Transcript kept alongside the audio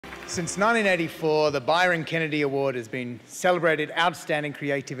Since 1984, the Byron Kennedy Award has been celebrated outstanding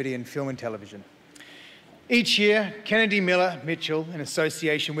creativity in film and television. Each year, Kennedy Miller Mitchell, in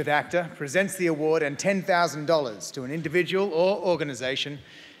association with AACTA, presents the award and $10,000 to an individual or organisation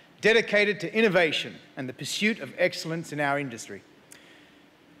dedicated to innovation and the pursuit of excellence in our industry.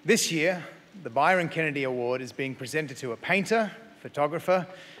 This year, the Byron Kennedy Award is being presented to a painter, photographer,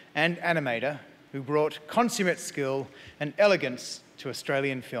 and animator who brought consummate skill and elegance to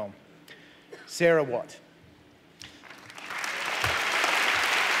Australian film. Sarah Watt.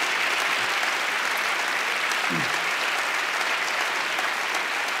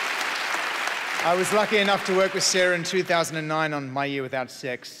 I was lucky enough to work with Sarah in 2009 on My Year Without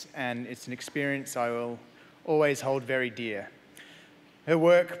Sex, and it's an experience I will always hold very dear. Her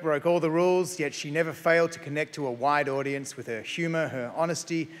work broke all the rules, yet she never failed to connect to a wide audience with her humour, her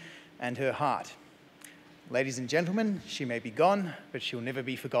honesty, and her heart. Ladies and gentlemen, she may be gone, but she'll never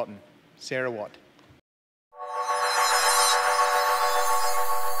be forgotten. Sarah Watt.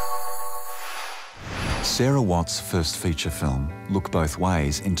 Sarah Watt's first feature film, Look Both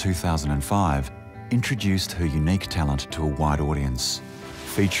Ways, in 2005, introduced her unique talent to a wide audience.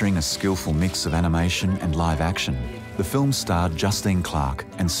 Featuring a skillful mix of animation and live action, the film starred Justine Clarke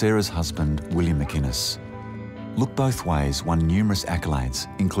and Sarah's husband, William McInnes. Look Both Ways won numerous accolades,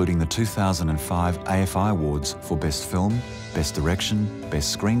 including the 2005 AFI Awards for Best Film, Best Direction,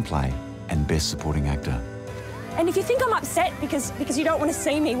 Best Screenplay, and Best Supporting Actor. And if you think I'm upset because you don't want to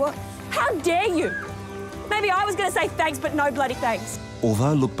see me, well, how dare you? Maybe I was going to say thanks, but no bloody thanks.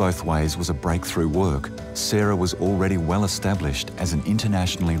 Although Look Both Ways was a breakthrough work, Sarah was already well established as an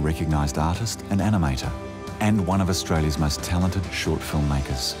internationally recognised artist and animator, and one of Australia's most talented short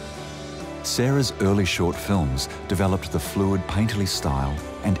filmmakers. Sarah's early short films developed the fluid, painterly style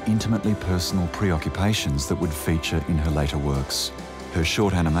and intimately personal preoccupations that would feature in her later works. Her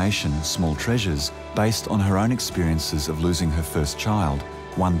short animation, Small Treasures, based on her own experiences of losing her first child,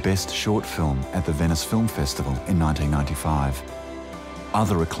 won Best Short Film at the Venice Film Festival in 1995.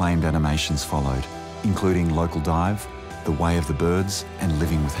 Other acclaimed animations followed, including Local Dive, The Way of the Birds, and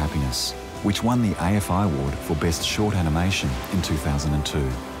Living with Happiness, which won the AFI Award for Best Short Animation in 2002.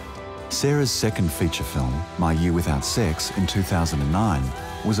 Sarah's second feature film, My Year Without Sex, in 2009,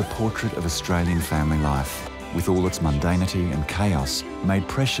 was a portrait of Australian family life, with all its mundanity and chaos made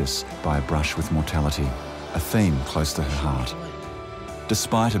precious by a brush with mortality, a theme close to her heart.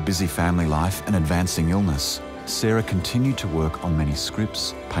 Despite a busy family life and advancing illness, Sarah continued to work on many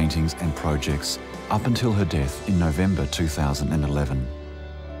scripts, paintings and projects up until her death in November 2011.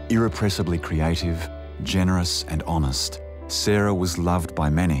 Irrepressibly creative, generous and honest, Sarah was loved by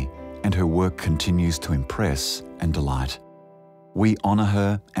many, and her work continues to impress and delight. We honour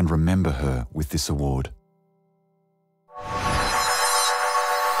her and remember her with this award.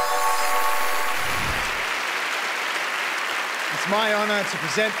 It's my honour to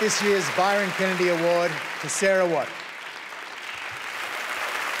present this year's Byron Kennedy Award to Sarah Watt.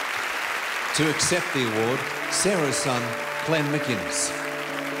 To accept the award, Sarah's son, Clem McInnes.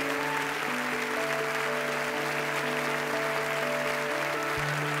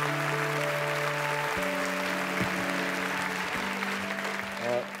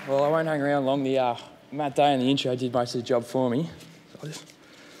 Well, I won't hang around long. Matt Day in the intro did most of the job for me.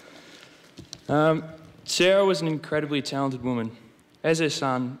 Sarah was an incredibly talented woman. As her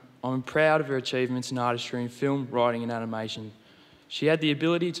son, I'm proud of her achievements in artistry in film, writing and animation. She had the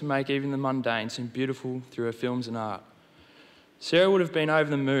ability to make even the mundane seem beautiful through her films and art. Sarah would have been over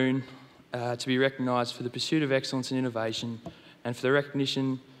the moon to be recognised for the pursuit of excellence and innovation, and for the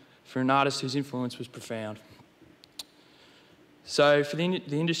recognition for an artist whose influence was profound. So for the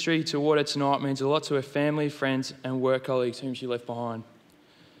industry to award her tonight means a lot to her family, friends and work colleagues whom she left behind.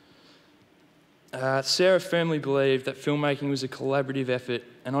 Sarah firmly believed that filmmaking was a collaborative effort,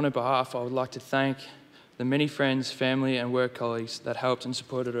 and on her behalf I would like to thank the many friends, family and work colleagues that helped and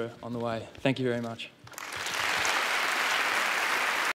supported her on the way. Thank you very much.